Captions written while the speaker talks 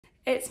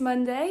It's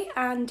Monday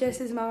and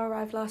Joseph's mum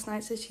arrived last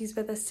night, so she's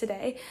with us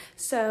today.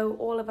 So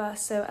all of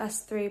us, so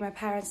us three, my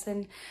parents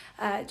and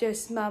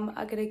Joseph's mum,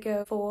 are gonna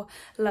go for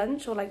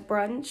lunch or like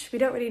brunch. We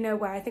don't really know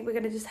where. I think we're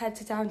gonna just head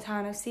to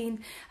downtown. I've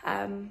seen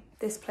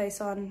this place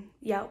on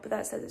Yelp, but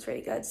that says it's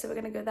really good, so we're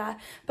gonna go there.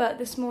 But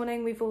this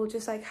morning we've all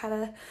just like had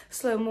a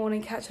slow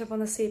morning, catch up on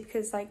the sleep,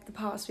 because like the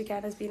past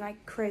weekend has been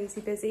like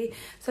crazy busy.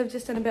 So I've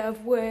just done a bit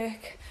of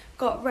work,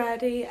 got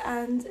ready,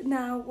 and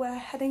now we're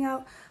heading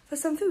out for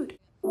some food.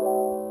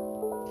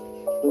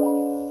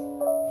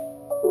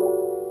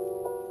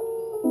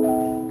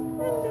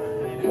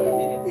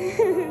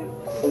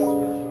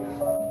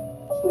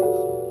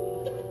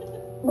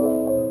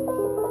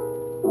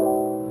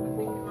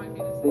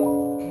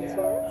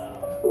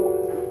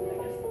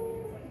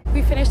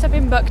 We finished up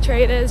in Buck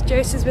Traders.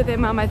 Joseph's with her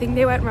mum. I think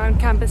they went round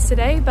campus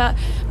today, but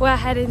we're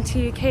heading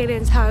to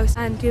Kaylin's house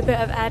and do a bit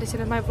of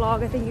editing of my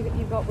vlog. I think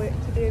you've got work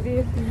to do, have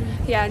you?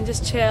 Yeah, and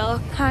just chill,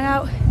 hang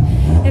out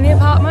in the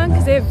apartment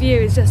because their view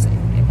is just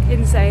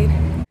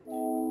insane.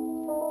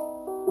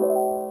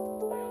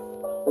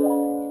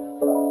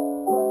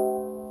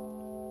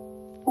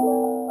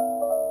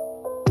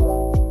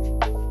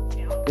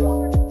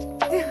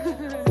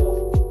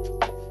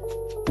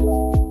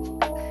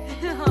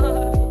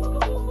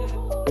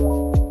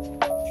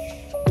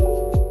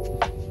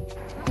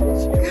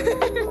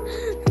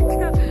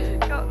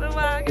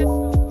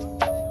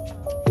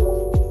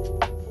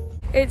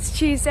 It's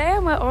Tuesday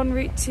and we're en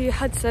route to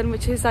Hudson,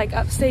 which is like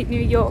upstate New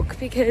York,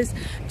 because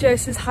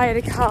Joseph's hired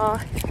a car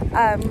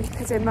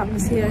because her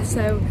mum's here,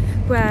 so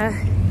we're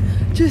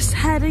just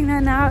heading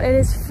there now. It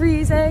is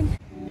freezing.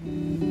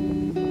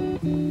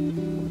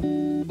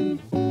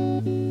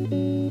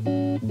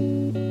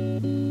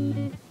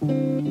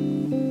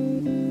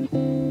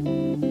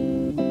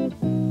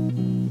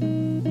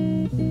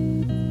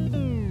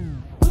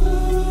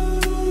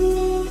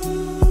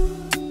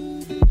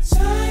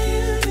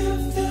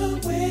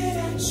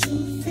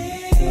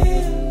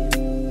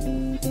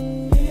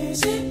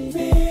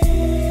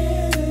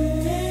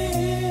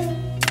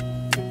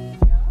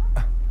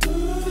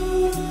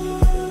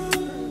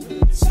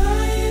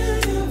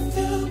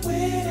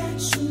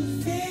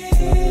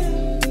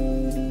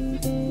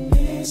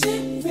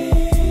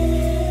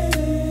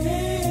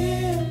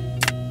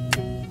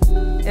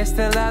 It's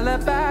the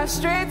lullaby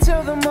straight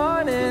till the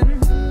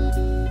morning.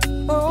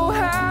 Oh,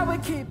 how we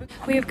keep it.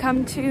 We have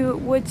come to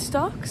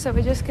Woodstock, so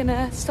we're just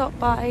gonna stop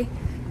by,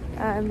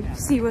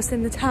 see what's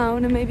in the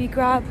town, and maybe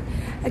grab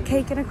a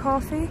cake and a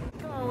coffee.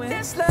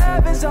 This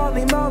love is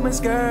only moments,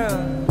 girl,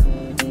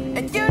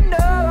 and you know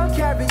I'm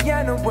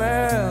carrying the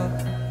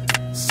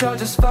world. So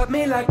just fuck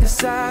me like a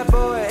side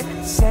boy,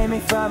 save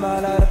me from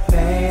all of the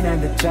pain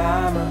and the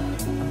drama.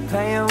 I'm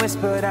playing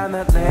whisper down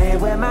the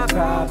lane with my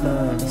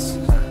problems.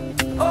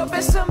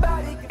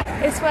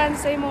 It's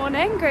Wednesday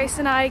morning. Grace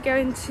and I are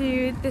going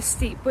to the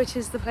Steep, which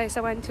is the place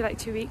I went to like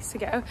 2 weeks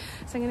ago.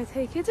 So I'm going to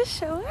take you to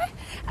show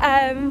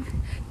her.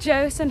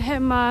 Jose and her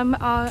mum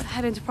are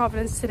heading to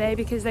Providence today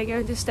because they're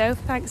going to Stowe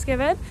for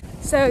Thanksgiving.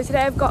 So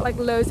today I've got like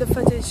loads of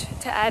footage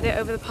to edit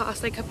over the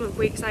past like couple of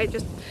weeks. I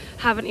just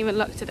haven't even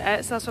looked at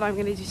it, so that's what I'm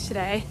going to do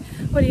today.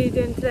 What are you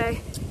doing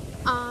today?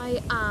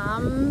 I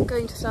am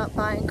going to start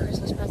buying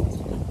Christmas presents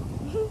for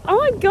people. Oh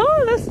my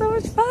god, that's so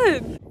much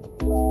fun!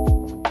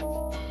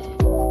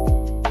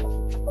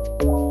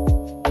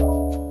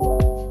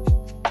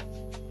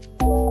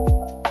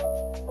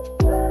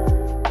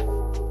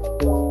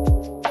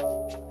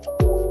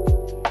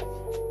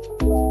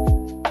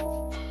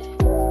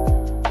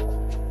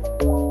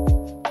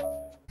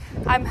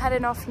 I'm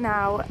heading off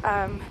now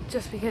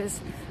just because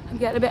I'm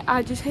getting a bit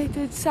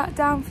agitated, sat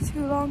down for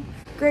too long.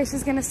 Grace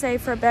is gonna stay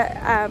for a bit,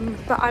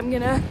 but I'm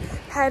gonna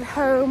head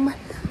home.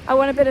 I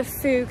want a bit of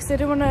food because I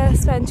don't want to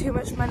spend too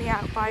much money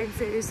out buying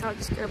food, so I'll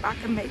just go back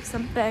and make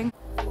something.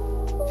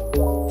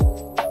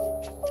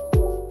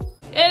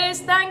 It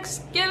is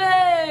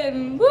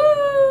Thanksgiving!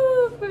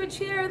 Woo! We have a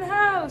cheer in the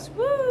house,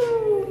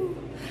 woo!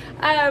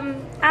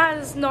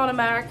 As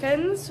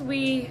non-Americans,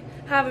 we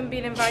haven't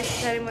been invited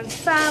to anyone's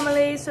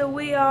family, so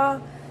we are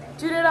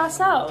doing it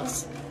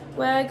ourselves.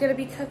 We're gonna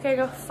be cooking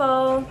a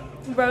full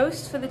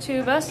roast for the two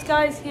of us.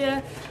 Guy's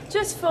here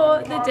just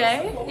for the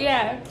day,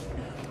 yeah.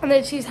 And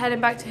then she's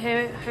heading back to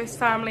her host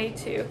family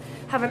to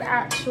have an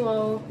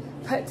actual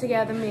put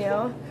together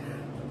meal.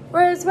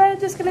 Whereas we're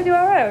just gonna do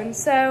our own.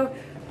 So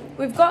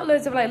we've got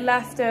loads of like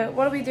leftover.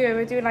 What are we doing?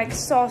 We're doing like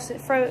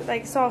sausages.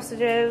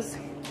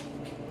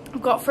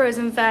 We've got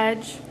frozen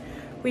veg.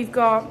 We've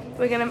got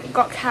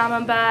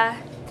camembert.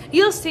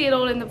 You'll see it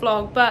all in the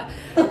vlog, but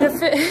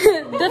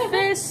the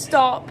first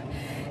stop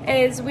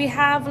is we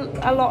have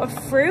a lot of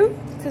fruit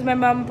because my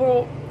mum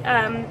bought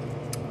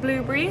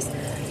blueberries.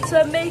 So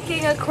I'm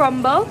making a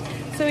crumble.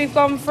 So we've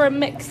gone for a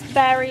mixed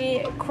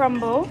berry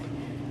crumble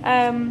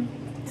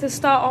to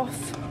start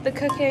off the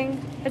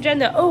cooking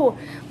agenda. Oh,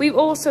 we've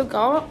also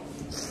got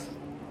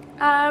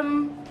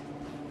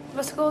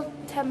what's it called?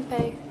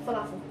 Tempeh.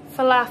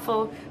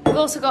 Falafel. We've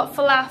also got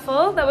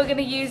falafel that we're going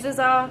to use as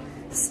our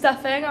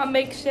stuffing, our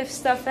makeshift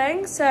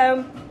stuffing.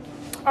 So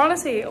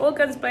honestly, all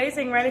guns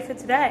blazing, ready for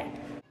today.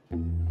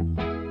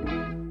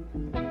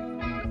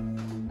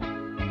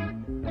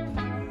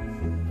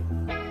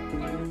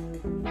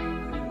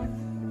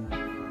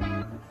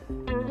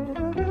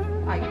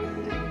 I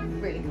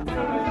really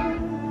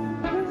can't.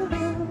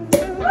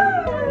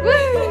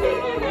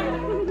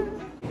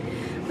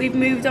 We've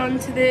moved on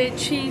to the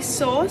cheese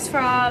sauce for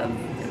our...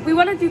 We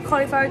want to do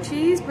cauliflower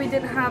cheese, but we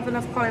didn't have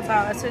enough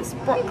cauliflower, so it's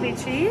broccoli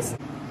cheese.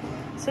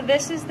 So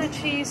this is the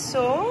cheese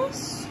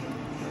sauce.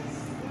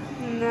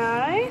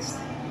 Nice.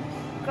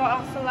 Got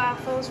our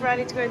falafels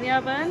ready to go in the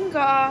oven.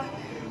 Got our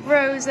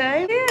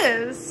rosé.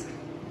 Cheers.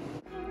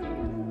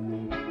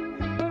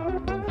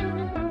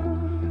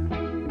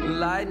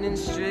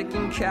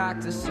 Lightning-stricken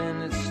cactus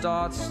and it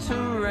starts to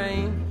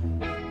rain.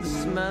 The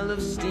smell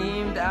of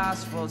steamed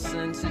asphalt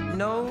scented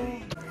no.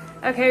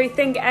 Okay, we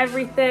think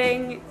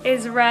everything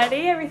is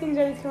ready. Everything's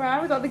ready to come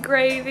out. We got the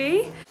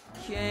gravy.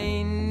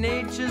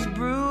 Nature's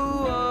brew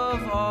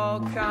of all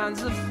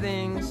kinds of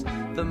things.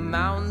 The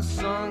mountain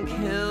sunk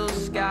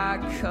hills, sky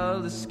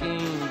color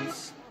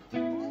schemes.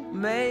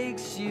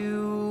 Makes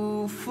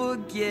you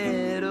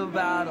forget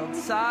about all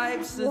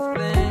types of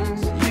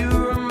things. You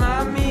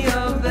remind me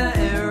of the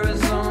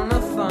Arizona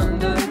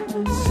thunder.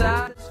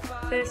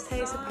 First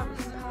taste of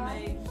pumpkin pie.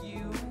 Make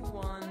you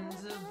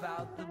wonder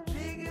about the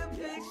bigger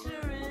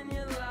picture in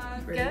your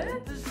life.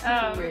 Good?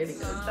 Oh, really good.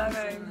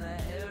 Stunning.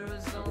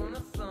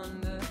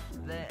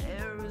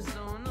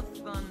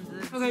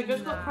 Okay,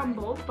 just got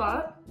crumbled,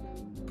 but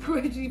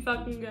pretty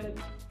fucking good.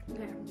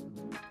 Okay.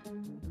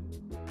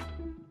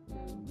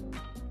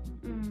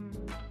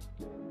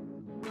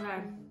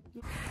 Okay.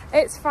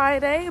 It's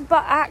Friday,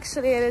 but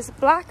actually it is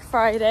Black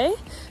Friday,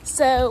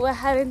 so we're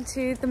heading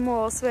to the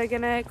mall. So we're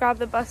gonna grab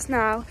the bus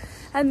now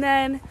and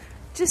then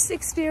just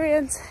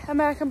experience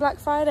American Black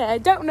Friday. I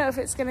don't know if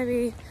it's gonna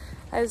be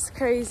as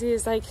crazy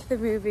as like the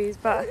movies,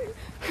 but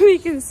we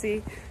can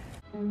see.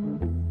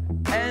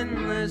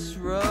 Endless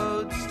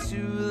roads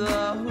to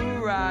the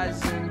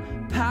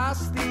horizon,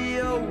 past the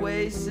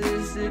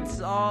oasis, it's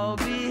all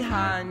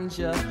behind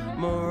you.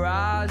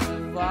 Mirage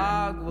of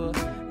agua,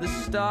 the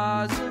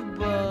stars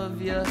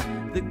above you,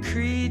 the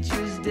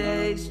creature's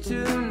days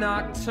to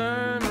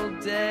nocturnal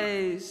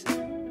days,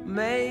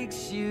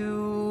 makes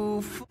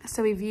you.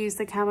 So we've used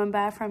the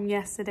camembert from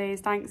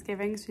yesterday's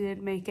Thanksgiving, so we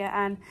didn't make it,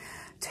 and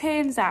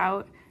turns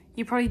out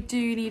you probably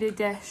do need a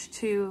dish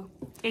to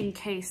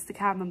encase the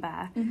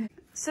camembert.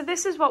 So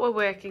this is what we're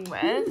working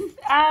with.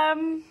 I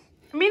mean,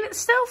 it's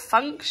still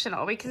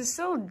functional. We can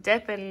still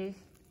dip in,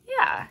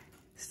 yeah,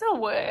 it still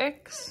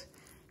works.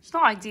 It's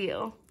not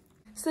ideal.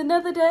 It's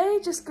another day,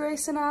 just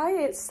Grace and I.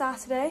 It's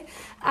Saturday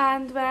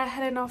and we're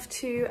heading off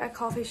to a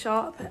coffee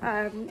shop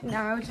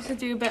now just to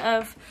do a bit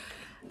of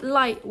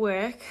light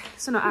work,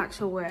 so not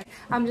actual work.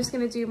 I'm just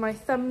gonna do my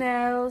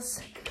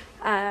thumbnails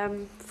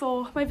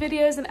for my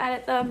videos and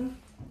edit them.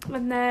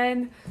 And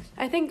then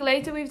I think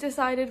later we've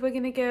decided we're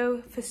gonna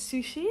go for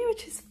sushi,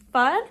 which is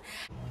fun.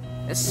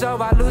 And so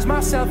I lose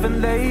myself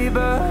in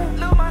labor.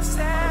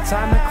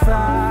 Time to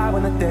cry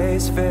when the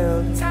day's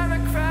filled.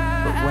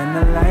 But when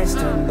the lights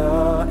turn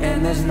low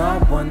and there's no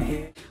one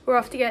here. We're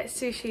off to get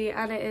sushi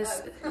and it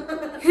is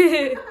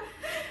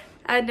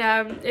and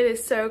it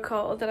is so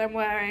cold that I'm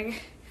wearing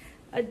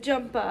a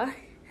jumper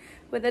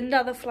with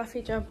another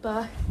fluffy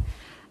jumper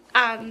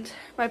and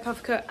my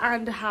puff coat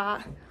and a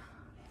hat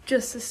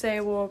just to stay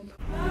warm.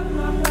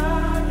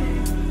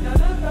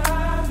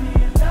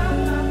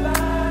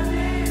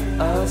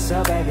 Oh,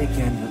 so baby,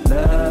 can you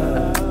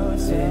love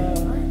me?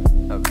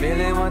 I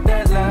really want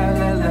that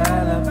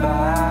lullaby.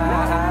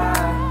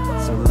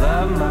 So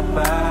love my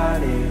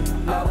body.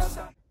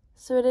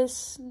 So it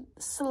is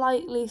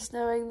slightly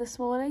snowing this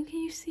morning. Can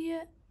you see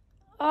it?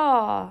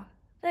 Oh,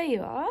 there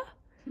you are.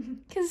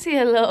 Can see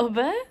a little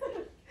bit.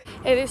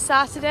 It is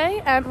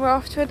Saturday and we're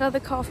off to another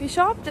coffee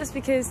shop just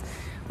because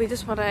we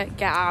just want to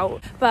get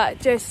out. But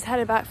Jose's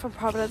headed back from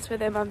Providence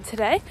with her mum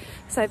today,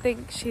 so I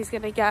think she's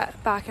going to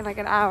get back in like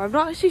an hour. I'm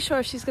not actually sure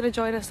if she's going to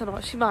join us or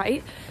not. She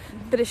might,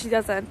 but if she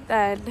doesn't,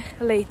 then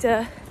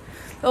later.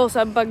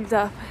 Also, I'm bunged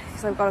up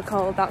because I've got a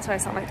cold, that's why I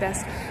sound like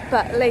this.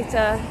 But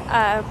later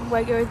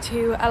we're going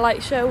to a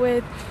light show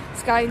with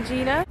Sky and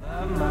Gina.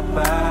 Love my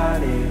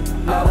body,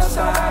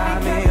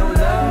 love me,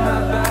 love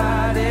my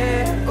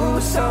body.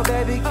 Ooh, so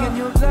baby, can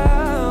you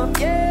love?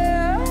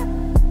 Yeah,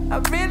 I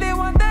really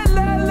want that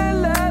lullaby.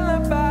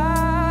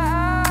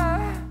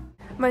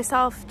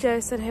 Myself,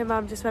 Jose and her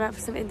mum just went out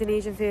for some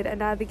Indonesian food and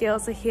now the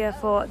girls are here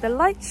for the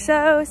light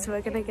show, so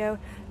we're gonna go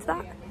to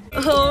that.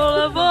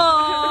 All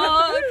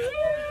aboard!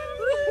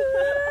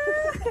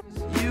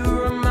 You